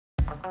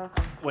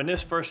When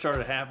this first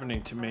started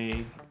happening to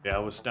me, I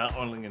was not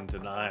only in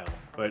denial,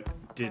 but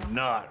did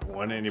not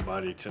want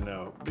anybody to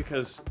know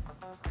because,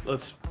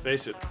 let's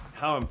face it,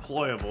 how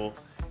employable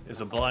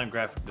is a blind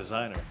graphic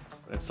designer?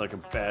 It's like a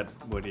bad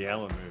Woody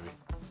Allen movie.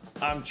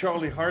 I'm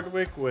Charlie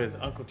Hardwick with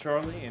Uncle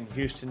Charlie in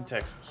Houston,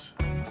 Texas.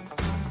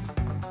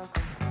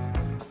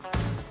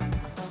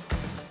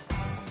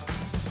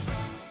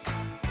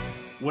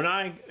 When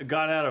I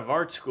got out of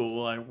art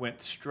school, I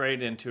went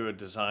straight into a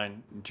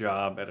design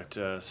job at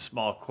a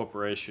small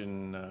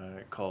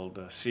corporation called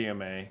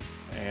CMA,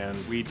 and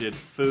we did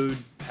food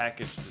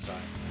package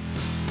design.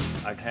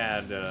 I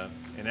had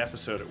an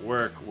episode at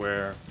work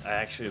where I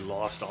actually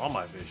lost all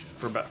my vision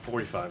for about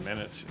 45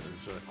 minutes. It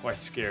was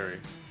quite scary.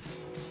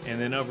 And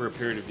then over a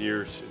period of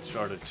years, it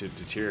started to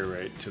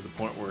deteriorate to the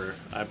point where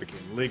I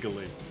became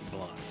legally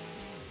blind.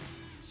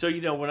 So,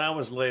 when I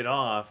was laid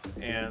off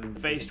and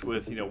faced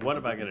with, what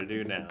am I going to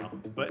do now?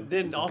 But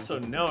then also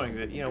knowing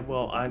that,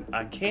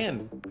 I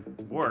can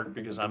work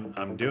because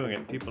I'm doing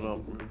it. People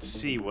don't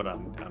see what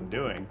I'm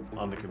doing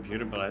on the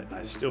computer, but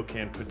I still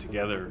can put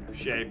together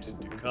shapes and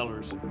do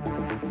colors.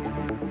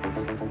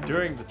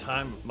 During the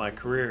time of my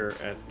career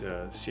at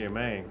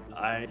CMA,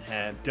 I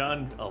had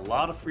done a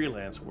lot of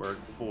freelance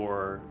work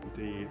for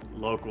the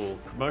local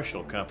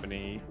promotional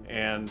company,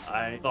 and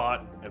I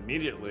thought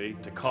immediately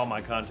to call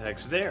my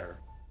contacts there.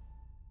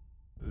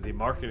 The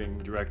marketing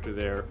director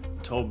there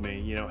told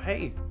me,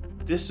 hey,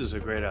 this is a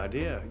great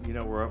idea.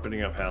 We're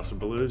opening up House of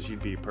Blues.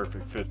 You'd be a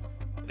perfect fit.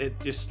 It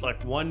just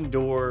like one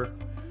door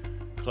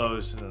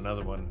closed and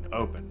another one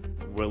opened.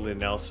 Willie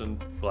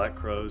Nelson, Black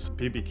Crowes,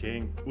 B.B.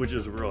 King, which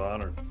is a real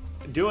honor.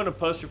 Doing a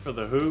poster for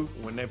The Who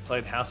when they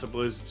played House of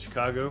Blues in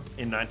Chicago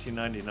in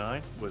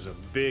 1999 was a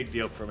big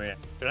deal for me.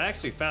 But I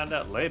actually found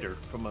out later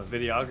from a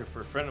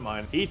videographer friend of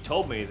mine. He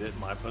told me that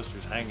my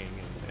poster's hanging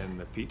in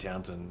the Pete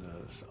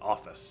Townsend's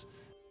office.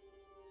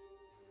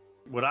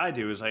 What I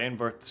do is I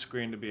invert the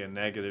screen to be a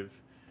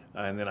negative,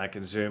 and then I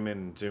can zoom in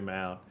and zoom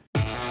out.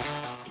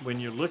 When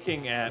you're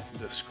looking at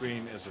the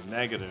screen as a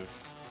negative,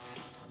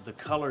 the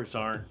colors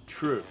aren't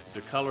true.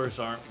 The colors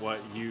aren't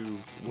what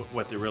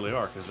they really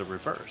are because they're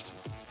reversed.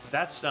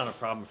 That's not a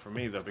problem for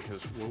me though,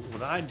 because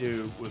what I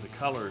do with the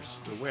colors,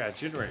 the way I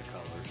generate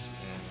colors,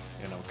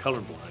 and I'm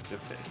colorblind to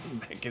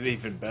make it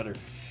even better,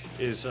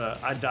 is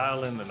I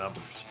dial in the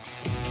numbers.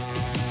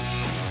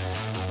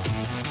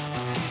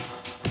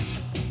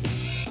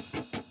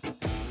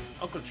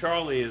 Uncle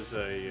Charlie is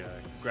a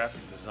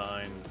graphic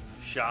design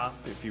shop,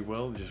 if you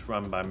will, just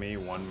run by me,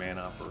 one-man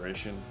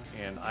operation.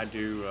 And I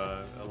do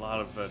a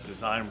lot of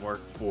design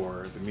work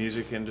for the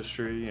music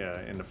industry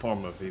in the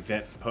form of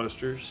event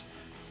posters,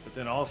 but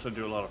then also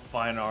do a lot of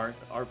fine art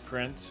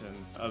prints, and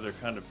other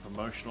kind of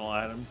promotional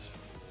items.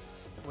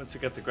 Once I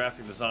got the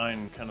graphic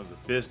design kind of the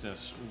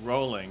business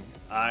rolling,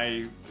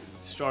 I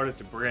started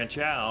to branch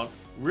out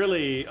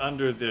really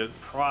under the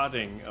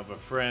prodding of a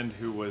friend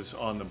who was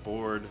on the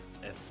board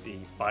at the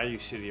Bayou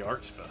City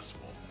Arts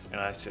Festival. And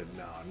I said,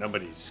 no,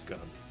 nobody's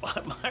gonna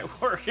buy my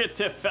work at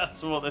the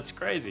festival, that's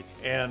crazy.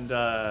 And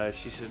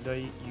she said, no,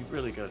 you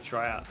really gotta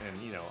try out.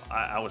 And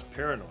I was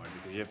paranoid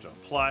because you have to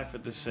apply for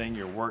this thing,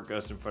 your work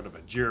goes in front of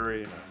a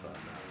jury, and I thought,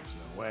 no, there's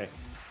no way.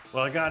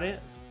 Well, I got in.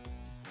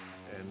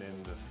 And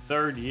in the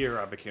third year,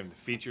 I became the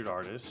featured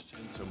artist,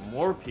 and so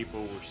more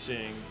people were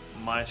seeing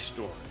my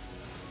story.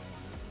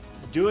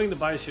 Doing the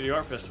Bayou City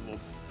Art Festival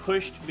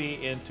pushed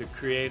me into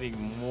creating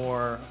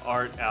more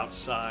art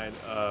outside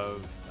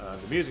of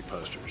the music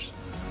posters.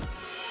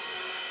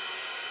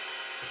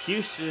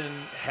 Houston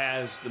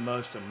has the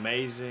most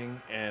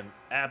amazing and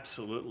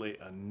absolutely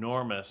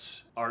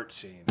enormous art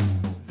scene.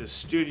 The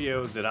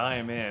studio that I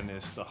am in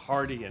is the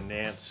Hardy and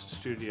Nance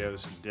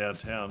Studios in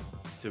downtown.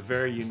 It's a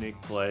very unique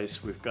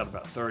place. We've got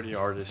about 30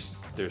 artists.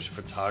 There's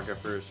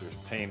photographers, there's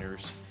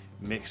painters,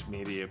 mixed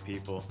media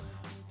people.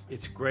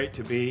 It's great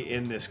to be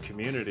in this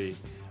community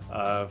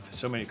of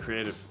so many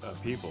creative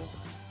people.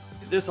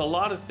 There's a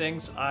lot of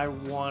things I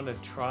want to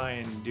try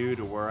and do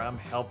to where I'm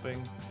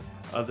helping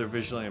other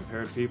visually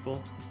impaired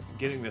people,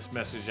 getting this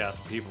message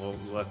out to people,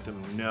 let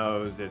them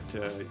know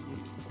that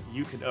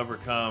you can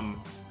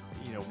overcome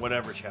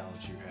whatever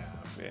challenge you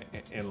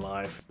have in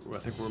life. I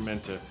think we're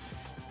meant to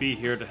be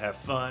here to have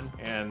fun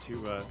and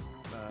to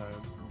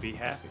be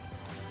happy.